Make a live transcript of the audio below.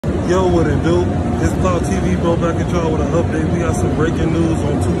Yo, what it do? It's Cloud TV, bro, back at y'all with an update. We got some breaking news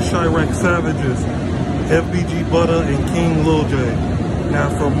on two Chirac savages, FBG Butta and King Lil J. Now,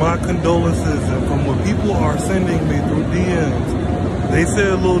 from my condolences and from what people are sending me through DMs, they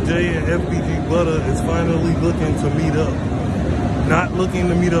said Lil J and FBG Butta is finally looking to meet up. Not looking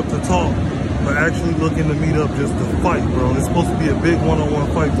to meet up to talk, but actually looking to meet up just to fight, bro. It's supposed to be a big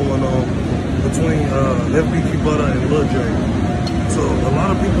one-on-one fight going on between FBG Butta and Lil J. So a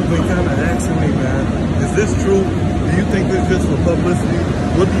lot of people been kind of asking me, man, is this true? Do you think this just for publicity?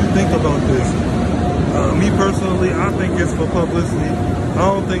 What do you think about this? Me personally, I think it's for publicity. I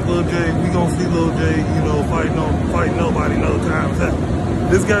don't think Lil J, we gonna see Lil J, you know, fight nobody no time.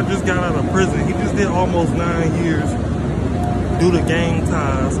 This guy just got out of prison. He just did almost 9 years due to gang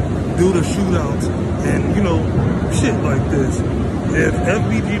ties, due to shootouts, and you know, shit like this. If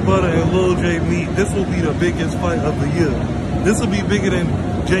FBG Butta and Lil J meet, this will be the biggest fight of the year. This will be bigger than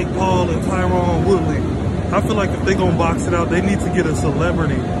Jake Paul and Tyron Woodley. I feel like if they gonna box it out, they need to get a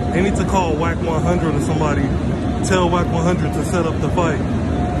celebrity. They need to call Whack 100 or somebody, tell Whack 100 to set up the fight.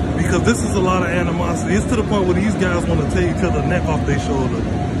 Because this is a lot of animosity. It's to the point where these guys want to tear each other neck off their shoulder.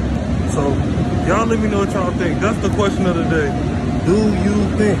 So, y'all let me know what y'all think. That's the question of the day. Do you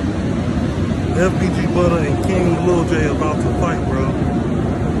think FBG Butta and King Lil J about to fight, bro?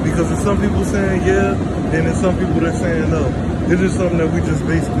 Because there's some people saying yeah, and there's some people that saying no. It's just something that we just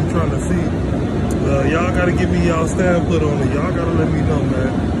basically trying to see. Y'all gotta give me y'all stand put on it. Y'all gotta let me know,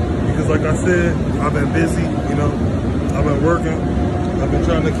 man. Because like I said, I've been busy, you know. I've been working. I've been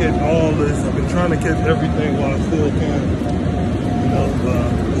trying to catch all this. I've been trying to catch everything while I still can. You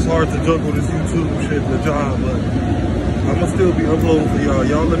know, it's hard to juggle this YouTube shit, the job, but I'ma still be uploading for y'all.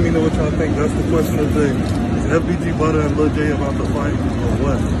 Y'all let me know what y'all think. That's the question of the day. Is FBG Butta and Lil J about to fight or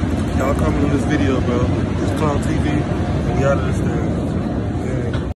what? Y'all comment on this video, bro. It's Cloud TV. We out of this thing.